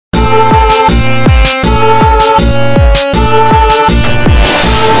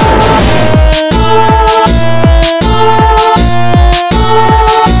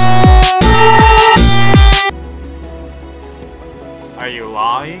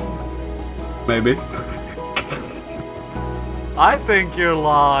Maybe. I think you're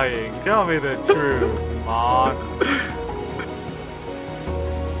lying. Tell me the truth, Mon.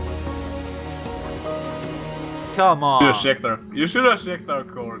 Come on. You should have checked our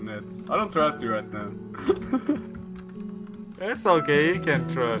coordinates. I don't trust you right now. It's okay, you can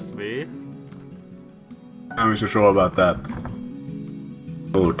trust me. I'm so sure about that.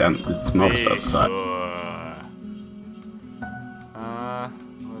 Oh damn, it smells outside.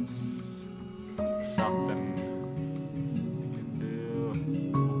 What's something we can do?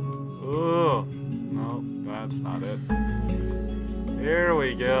 Oh, no, that's not it. Here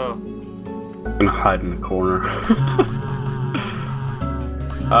we go. I'm gonna hide in the corner.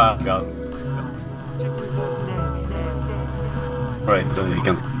 Guns. Right, so you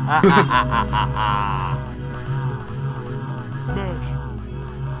can. Smash!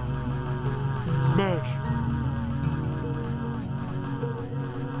 Smash!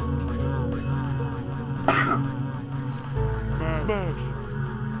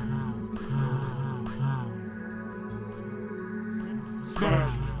 Smash!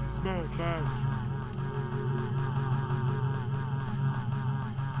 Smash! Smash! Smash!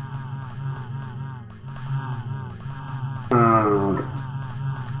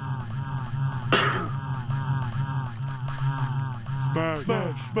 Smash,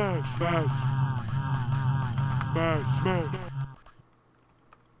 smash, smash, smash. Smash, smash.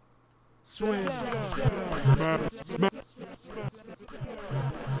 Swing. Smash, smash.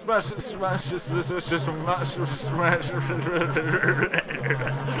 Smash, smash, smash.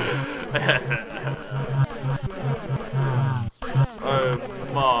 Oh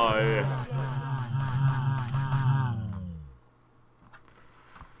my.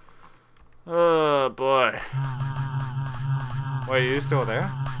 Oh boy. Wait, are you still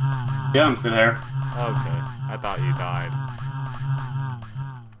there? Yeah, I'm still here. Okay, I thought you died.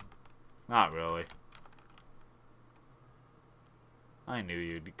 Not really. I knew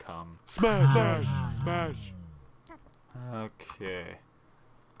you'd come. Smash, smash, smash. Okay.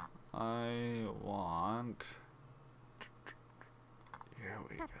 I want... Here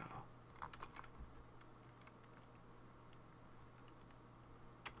we go.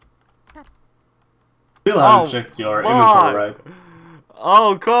 Still haven't checked your inventory, right?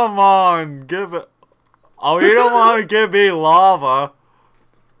 Oh, come on! Give it... Oh, you don't want to give me lava!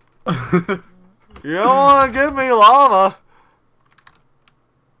 You don't want to give me lava!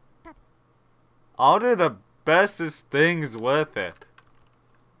 I'll do the bestest things with it.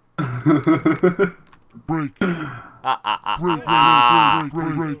 Break. Break. You are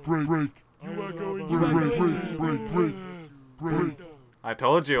going break. I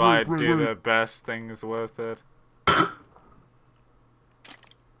told you I'd do the best things with it.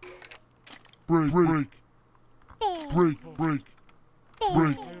 Break.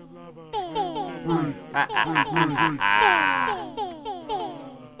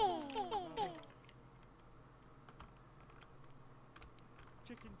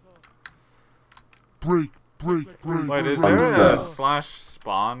 Wait, is there a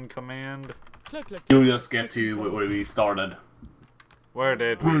 /spawn command? You'll just get to where we started. Where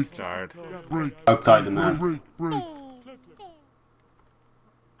did we start? Outside the map.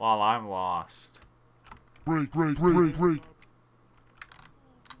 Well, I'm lost. Next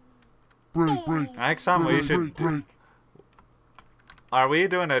time we should... Are we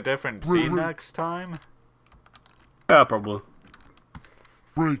doing a different scene next time? Yeah, probably.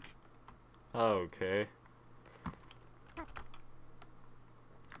 Okay.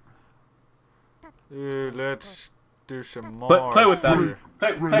 Let's do some more. Play with that.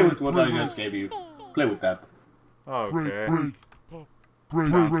 Play with what I just gave you. Play with that. Okay.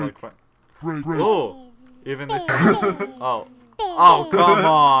 Sounds like fun. Oh! Even the... Oh. Oh, come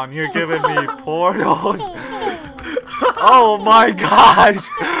on. You're giving me portals. Oh my gosh.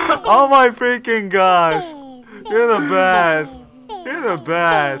 Oh my freaking gosh. You're the best. You're the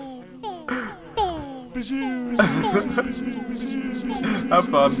best. Have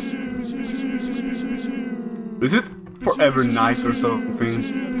fun. Is it forever night or something? Is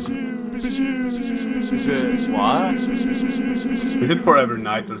it what? Is it forever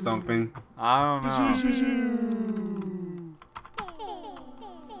night or something? I don't know.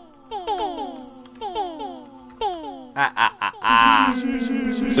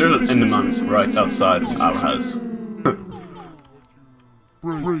 There's an enderman right outside our house.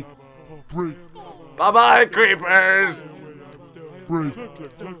 Bye bye, creepers!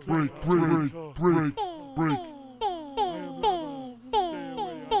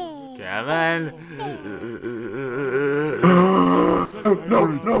 Kevin! No.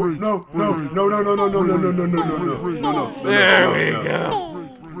 There we go.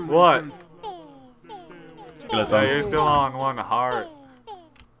 What? Yeah, you're still on 1 heart.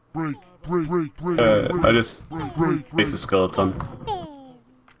 Break. I just placed a skeleton.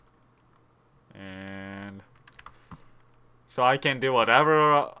 And so I can do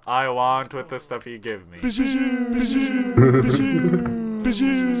whatever I want with the stuff you give me. You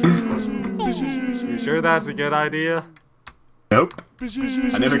sure that's a good idea? Nope.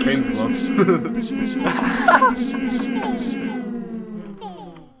 I never claimed it was.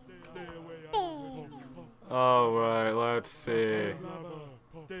 Alright, let's see.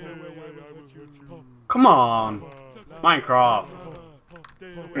 Come on! Minecraft!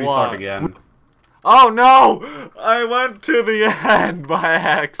 Restart again. Oh no! I went to the end by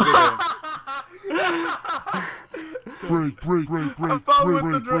accident. Break. I fell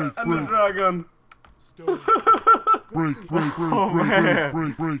with the dragon! Break.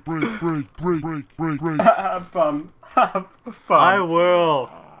 Have fun. Have fun. I will.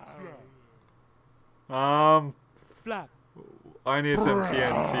 Flap. I need some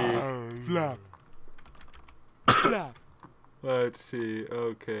TNT. Flap. Let's see.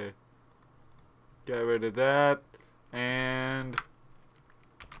 Okay. Get rid of that. And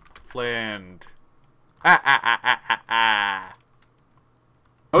flint.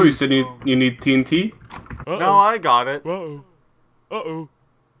 Oh, you said you need TNT? No, I got it. Uh-oh.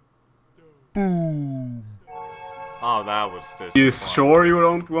 Boom. Oh, that was disappointing. You sure you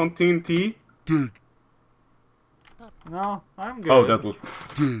don't want TNT? Dig. No, I'm good. Oh, that was...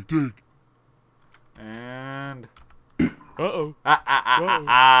 Dig. And Uh-oh.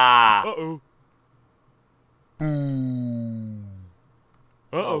 Uh-oh. Boom.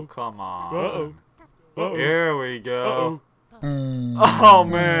 Oh, come on. Uh-oh. Here we go. Boom. Oh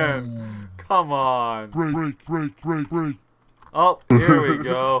man. Come on. Break. Oh, here we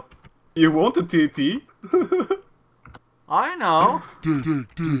go. You want the TNT? I know. Dig.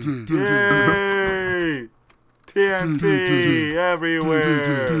 Yay! TNT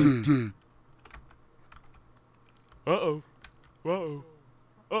everywhere. Dig. Uh-oh.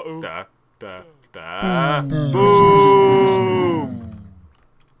 Da. Boom!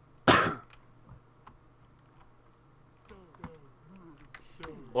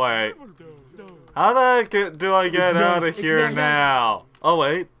 Wait. How the heck do I get out of here now? Oh,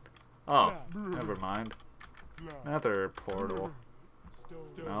 wait. Oh, never mind. Another portal.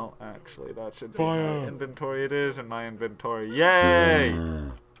 No, actually, that should be my inventory. It is in my inventory. Yay!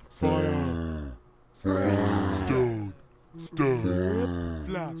 Fire. Stone.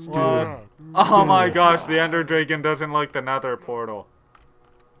 What? Oh my gosh, the Ender Dragon doesn't like the Nether portal.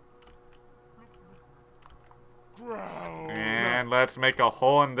 And let's make a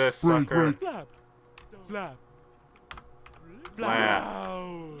hole in this sucker. Flap.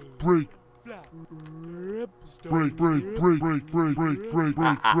 Break.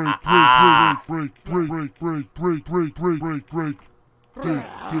 And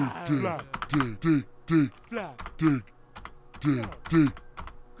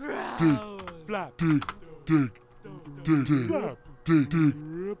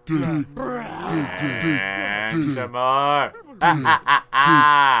some more.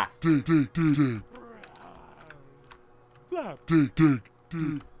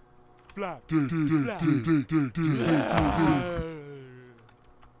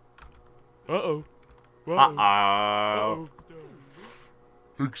 Uh-oh. Uh-oh.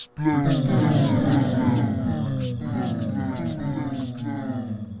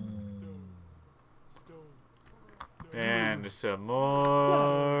 And some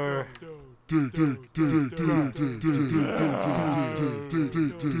more.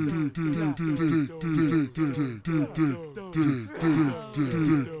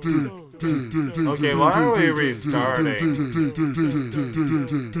 Okay, why are we restarting?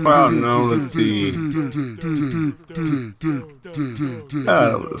 Well, no, let's see.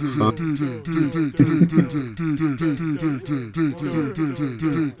 That was fun.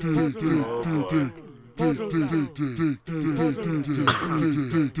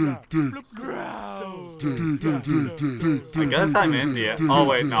 I guess I'm India. Oh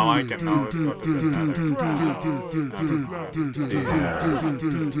wait, no, I can always go to the Nether.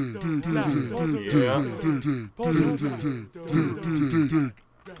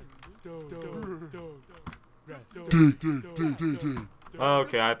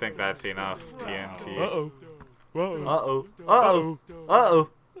 Okay, I think that's enough TNT. Uh-oh.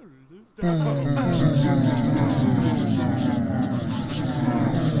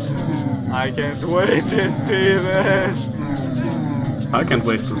 I can't wait to see this. I can't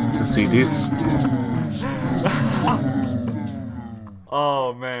wait to see this.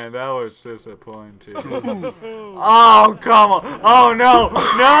 Oh man, that was disappointing. Oh, come on. Oh no.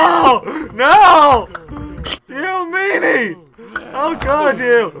 You meanie! How could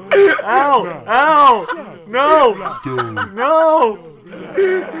you? Ow! Ow! No! No!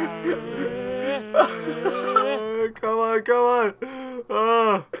 Come on, come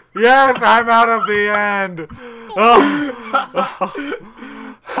on! Yes, I'm out of the end! Oh.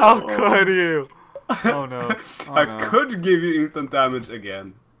 How could you? Oh no. Oh, I no. could give you instant damage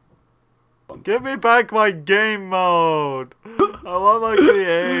again. Give me back my game mode! I want my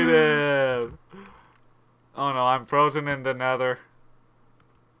creative! Oh no, I'm frozen in the nether.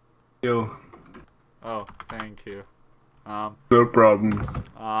 Yo, Oh, thank you. no problems.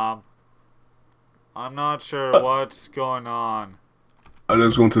 I'm not sure what's going on. I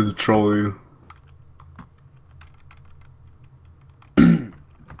just wanted to troll you.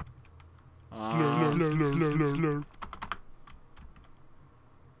 Slurp.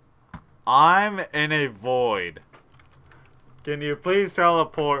 I'm in a void. Can you please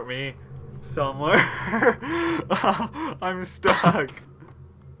teleport me somewhere? I'm stuck.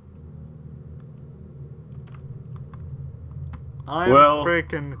 I'm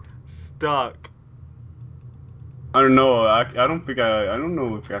freaking stuck. I don't know. I don't think I don't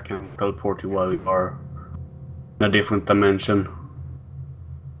know if I can teleport you while you are in a different dimension.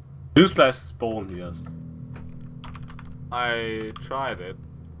 /spawn, yes. I tried it.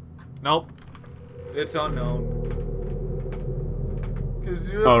 Nope. It's unknown.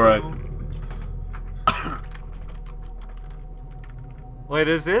 Alright. Wait,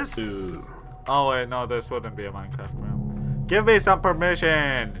 is this? Oh wait, no, this wouldn't be a Minecraft realm. Give me some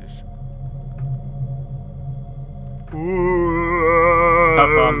permissions. Have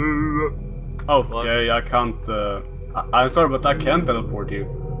fun. Oh, What? yeah, I can't. I'm sorry, but I can't teleport you.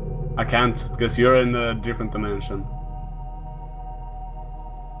 I can't, because you're in a different dimension.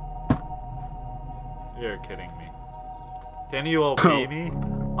 You're kidding me. Can you obey me?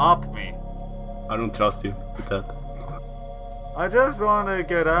 Up me. I don't trust you with that. I just want to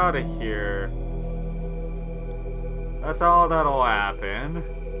get out of here. That's all that'll happen.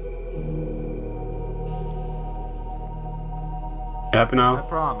 You happy I now?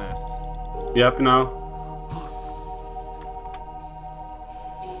 promise. You happy now?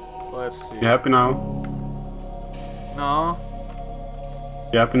 Let's see. You happy now? No.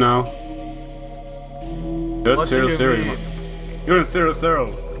 You happy now? You're What at do you 0-0. mean? You're in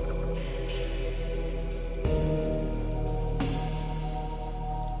 0-0.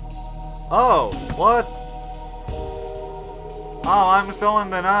 Oh, what? Oh, I'm still in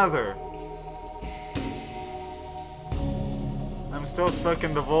the nether. I'm still stuck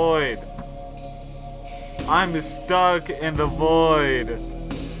in the void. I'm stuck in the void.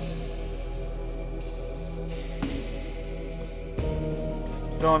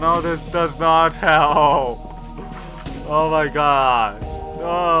 So no, this does not help. Oh my gosh.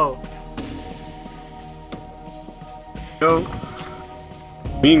 No. Yo.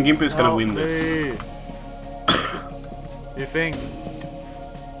 Me and Gimpy is gonna win Help this. me. You think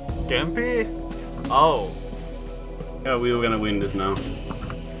Gimpy? Oh. Yeah, we were gonna win this now.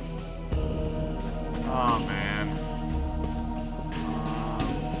 Oh man.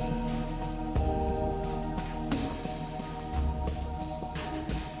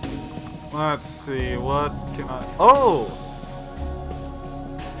 Let's see, what can I... Oh!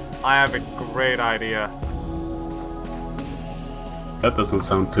 I have a great idea. That doesn't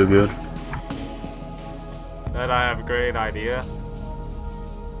sound too good. That I have a great idea.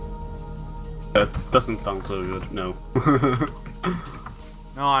 That doesn't sound so good, no.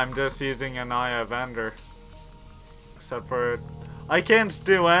 No, I'm just using an Aya vendor. Except for... I can't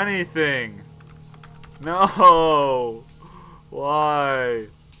do anything! No! Why?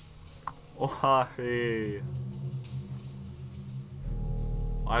 Why?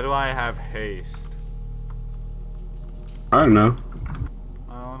 Why do I have haste? I don't know.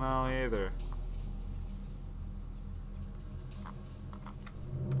 I don't know either.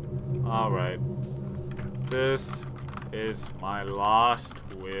 Alright. This is my last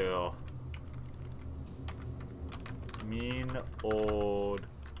will. Mean old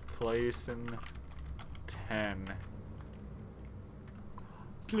placing 10.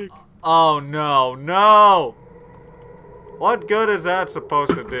 Click. Oh no, no! What good is that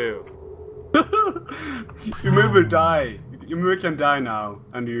supposed to do? You maybe die. You maybe can die now,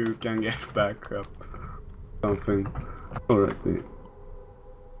 and you can get back up. Something. Alright.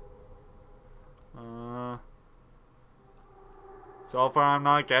 So far I'm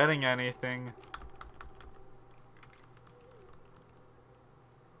not getting anything.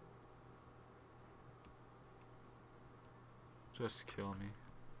 Just kill me.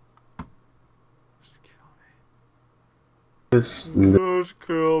 Just kill me. This. Just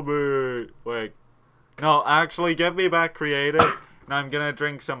kill me. Wait. No, actually, give me back creative, and I'm gonna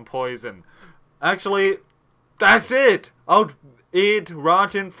drink some poison. Actually, that's it! I'll eat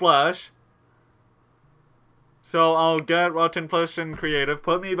rotten flesh. So I'll get rotten flesh and creative,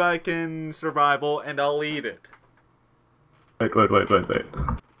 put me back in survival, and I'll eat it. Wait.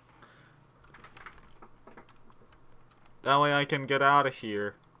 That way I can get out of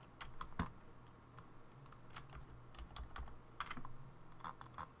here.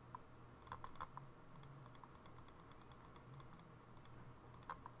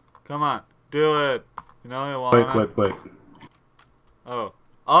 Come on, do it. You know you wanna. Wait. Oh.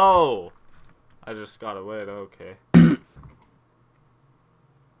 Oh! I just gotta wait, okay.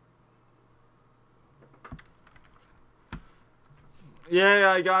 Yay,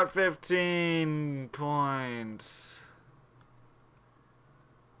 I got 15 points.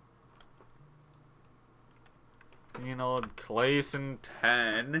 You know, place in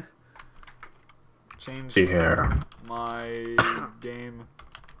 10. Change my game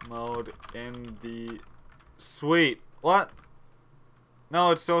mode in the... Sweet. What?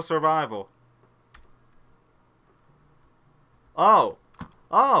 No, it's still survival. Oh!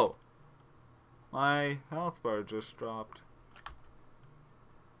 Oh! My health bar just dropped.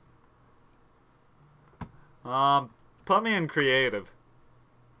 Put me in creative.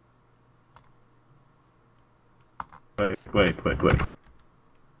 Wait.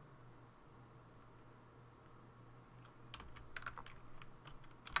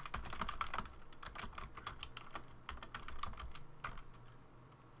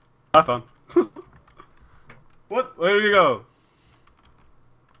 Have fun. What? Where do you go?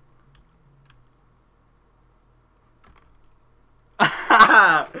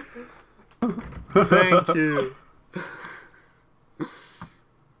 Thank you.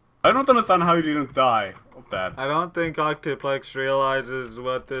 I don't understand how you didn't die of that. I don't think Octuplex realizes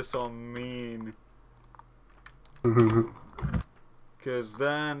what this will mean. Cause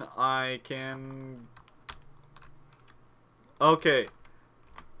then I can... Okay.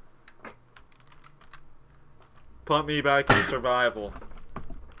 Put me back in survival.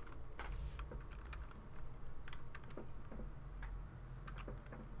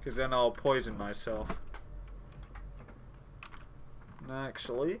 Cause then I'll poison myself. And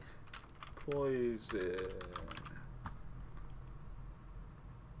actually, poison.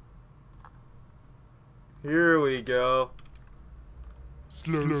 Here we go.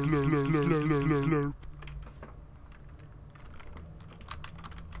 Slurp.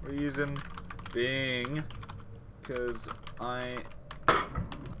 Reason being, cause I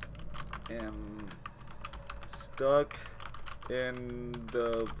am stuck in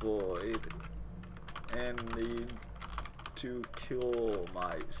the void and need to kill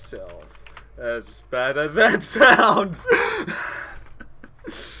myself. As bad as that sounds.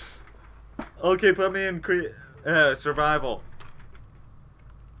 Okay, put me in survival.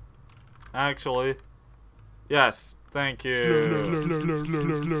 Actually, yes, thank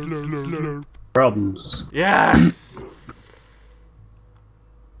you. Problems. Yes.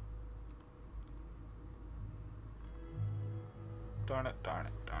 Darn it.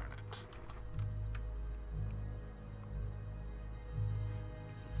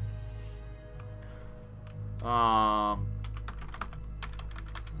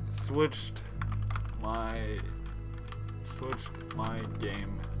 Switched my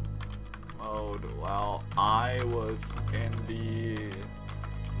game mode while I was in the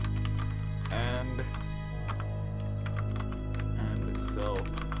end, and so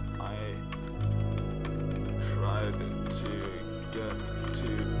I tried to get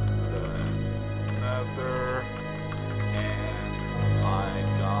to the nether, and I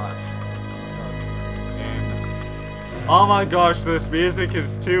got stuck in... Oh my gosh, this music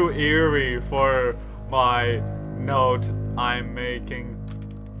is too eerie for my note I'm making.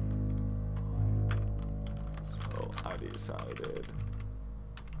 So I decided,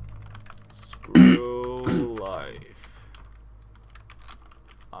 screw life.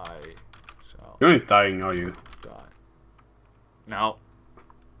 I shall... You're not dying, are you? Die. No.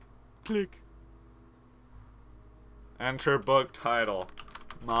 Click. Enter book title.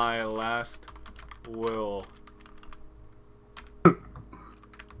 My last will.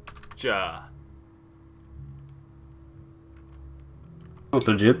 WillJa. Not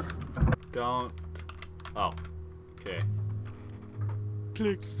legit. Don't. Oh. Okay.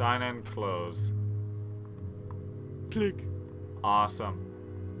 Click. Sign and close. Click. Awesome.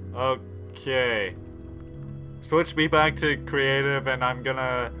 Okay. Switch me back to creative and I'm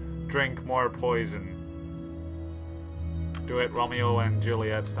gonna drink more poison. Do it Romeo and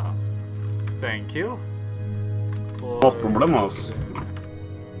Juliet style. Thank you. No problemos.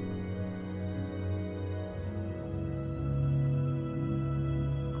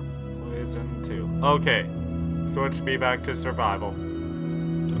 Okay. Switch me back to survival.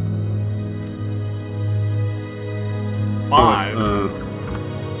 5.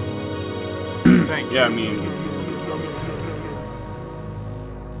 Thank you. Yeah, I mean.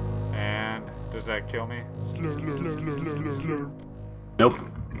 And does that kill me? Nope.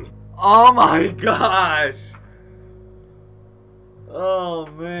 Oh my gosh! Oh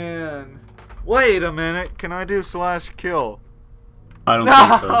man. Wait a minute, can I do /kill? I don't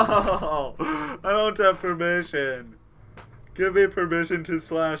think so. No! I don't have permission. Give me permission to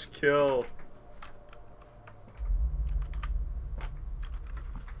 /kill.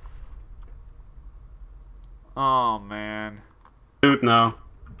 Oh man. Do it now.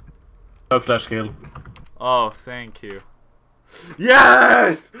 /kill. Oh, thank you.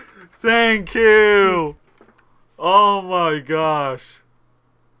 Yes! Thank you! Oh my gosh.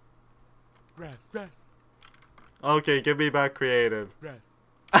 Rest. Okay, give me back creative. Rest.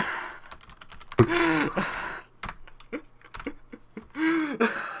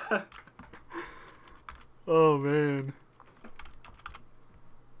 Oh man.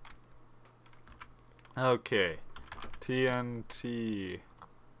 Okay. TNT.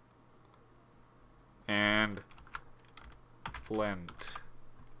 And flint.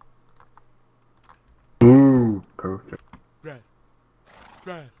 Ooh, perfect. Rest.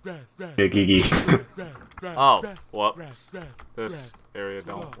 Yeah, Gigi. Oh, whoops. This area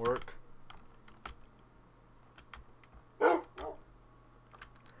don't work.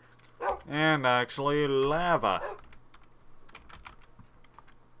 And actually lava.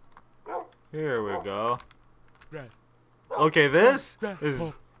 Here we go. Okay, this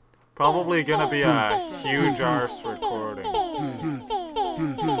is probably gonna be a huge arse recording.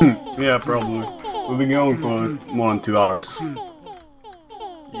 Yeah, probably. We've been going for more than 2 hours.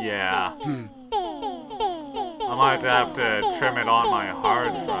 Yeah. I might have to trim it on my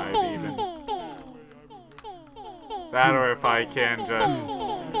hard drive even. That or if I can just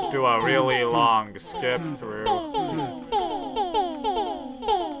do a really long skip through.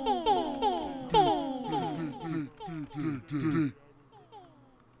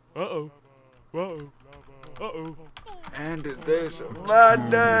 Uh-oh. And this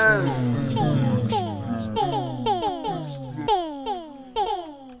madness!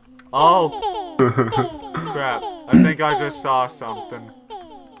 Oh! Crap. I think I just saw something.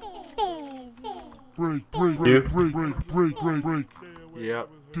 Break. Yep.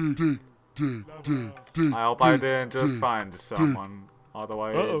 I hope I didn't just find someone. Although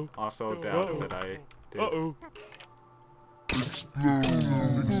I also doubt that I did. Uh-oh.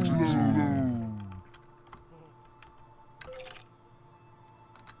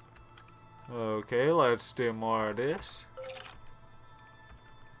 Okay, let's do more of this.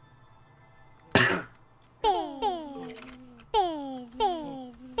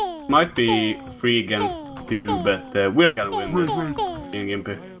 Might be 3 against 2, but we're gonna win this. Being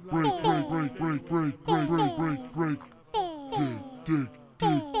gimpy.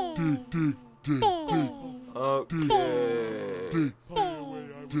 Okay.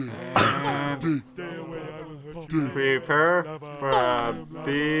 And prepare for a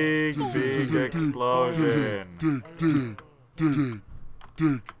big explosion.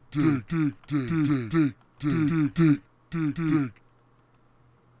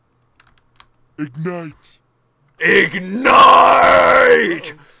 Ignite!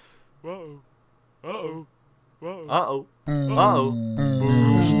 Ignite! Uh-oh.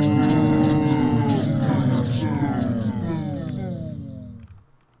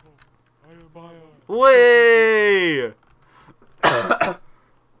 Way!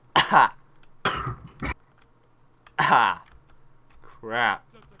 Crap.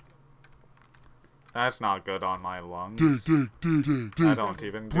 That's not good on my lungs. I don't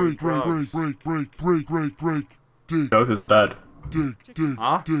even do drugs. Drugs is bad.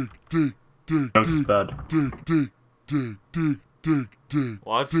 Huh? Drugs is bad.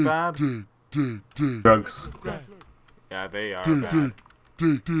 What's bad? Drugs. Yeah, they are bad.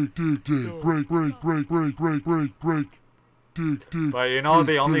 But you know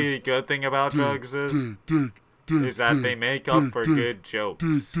the only good thing about drugs is that they make up for good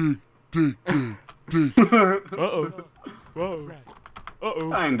jokes. Uh-oh.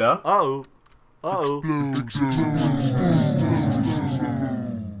 Kinda. Uh-oh.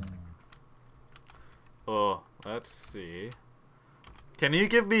 Oh, let's see. Can you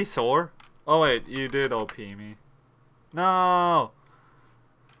give me Thor? Oh wait, you did OP me. No!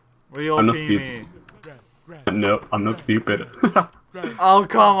 I'm not Re-OP me. stupid. No, I'm not stupid. Oh,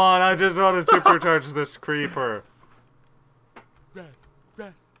 come on, I just want to supercharge this creeper.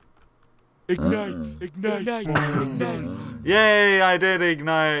 Ignite! Ignite! Ignite! Yay! I did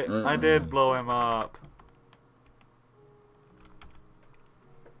ignite. I did blow him up.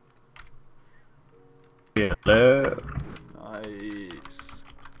 Yeah. There. Nice.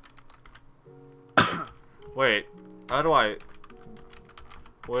 Wait, how do I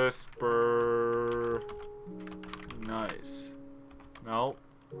whisper? Nice. No.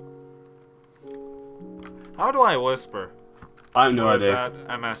 How do I whisper? I have no Or is idea. that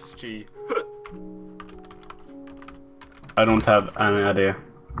MSG? I don't have any idea.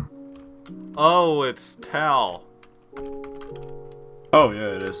 Oh, it's tell. Oh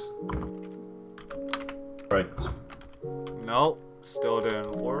yeah, it is. Right. Nope, still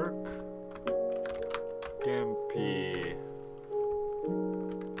didn't work. Gimpy.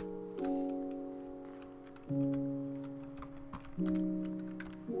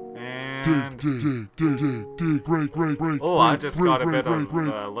 And oh, I just got a bit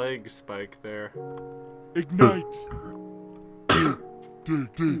of leg spike there. Ignite!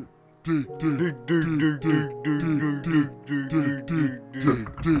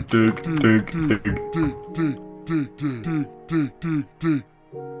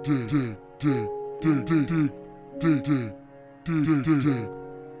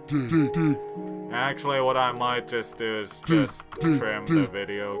 Actually, what I might just do is just trim the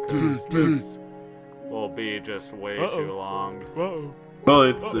video, because this will be just way too long. Uh-oh. Well,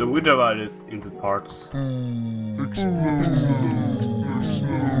 it's we divide it into parts.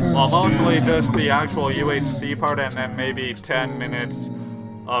 Well, mostly just the actual UHC part, and then maybe 10 minutes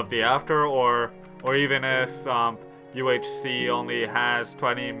of the after, or even if UHC only has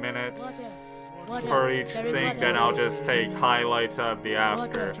 20 minutes per each thing, then I'll just take highlights of the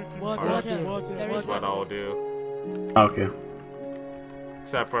after. That's what I'll do. Okay.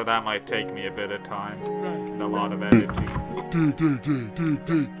 Except for that might take me a bit of time and a lot of editing.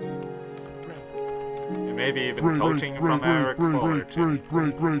 And maybe even coaching from Eric Fullerton,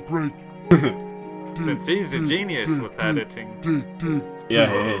 since he's a genius with editing. Yeah,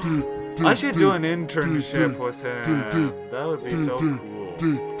 he is. I should do an internship with him. That would be so cool.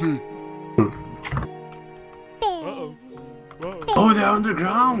 Uh-oh. Whoa. Oh, they're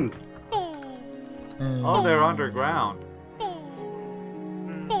underground. Oh, they're underground.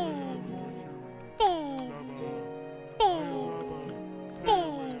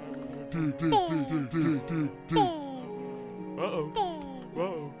 Uh-oh.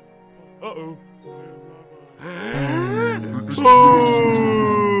 Whoa. Uh-oh.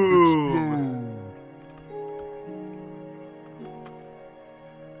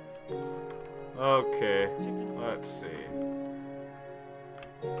 Okay, let's see.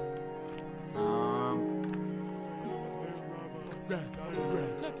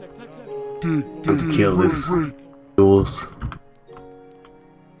 Time to kill these ghouls.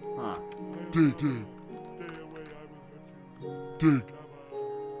 Huh.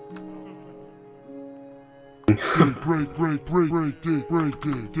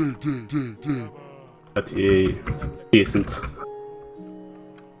 But he isn't.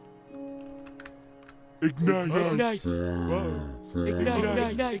 Ignite! Whoa.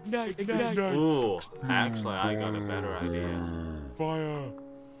 Ignite! Ooh, actually, I got a better idea. Fire!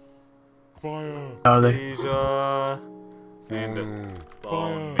 Fire! Are they? WillJa and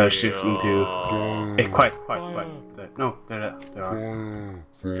Fire. Shift into. Hey, quiet. There. No, there are.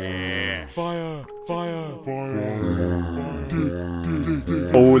 Yeah. Fire! Fire!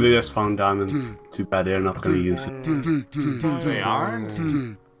 Oh, they just found diamonds. Too bad they're not gonna use it. They aren't?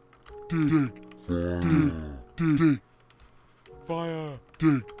 Fire!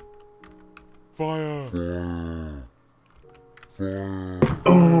 Fire!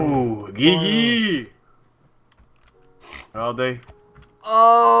 Oh, Gigi! Where are they?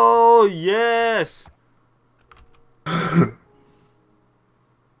 Oh, yes!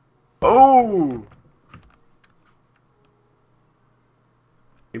 Oh!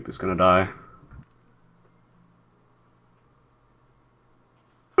 Keep is gonna die.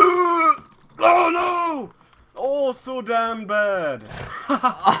 Oh no! Oh, so damn bad.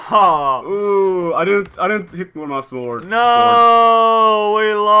 Oh, Ooh, I didn't hit with my sword. no!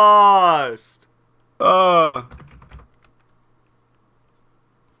 We lost!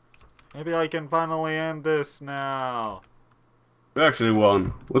 Maybe I can finally end this now. We actually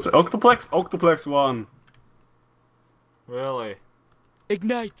won. What's it? Octuplex? Octuplex won. Really?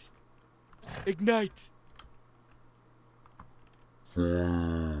 Ignite! Ignite!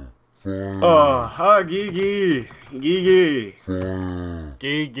 Oh, hi, Gigi. Gigi.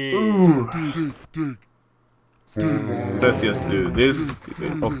 Gigi. Ooh. Let's just do this.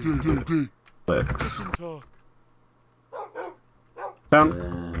 Octuplex. Talk. Done.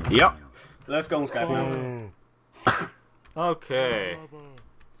 Yeah. Let's go, Skyfam. Okay.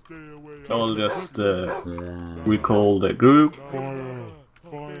 Stay away. I'll just recall the group. Stay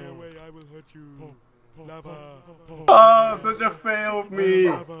away, I will hurt you. Lava. Oh, such a fail of me.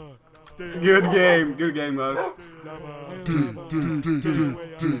 Lava. Stay away. Good game, guys. Lava. Stay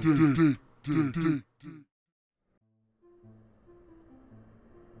away, I will.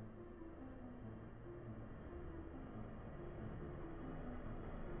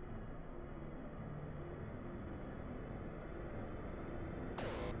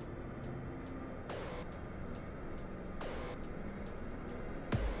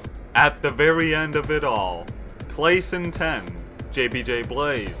 At the very end of it all, Clayson 10,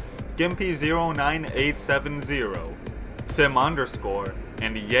 JBJblaze, Gimpy09870, Sim _,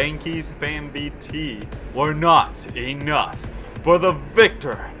 and yankeesfanvt were not enough for the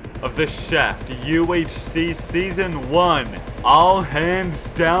victor of the Shaft UHC Season 1. All hands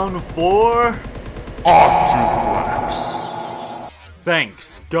down for Octuplex.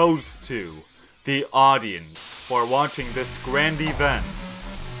 Thanks goes to the audience for watching this grand event,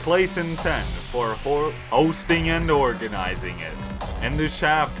 Clayson 10 for hosting and organizing it, and the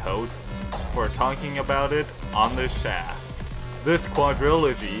Shaft hosts for talking about it on the Shaft. This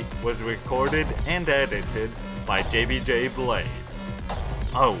quadrilogy was recorded and edited by JBJblaze.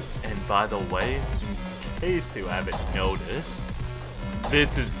 Oh, and by the way, in case you haven't noticed,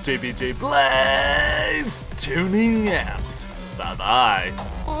 this is JBJblaze tuning out. Bye bye.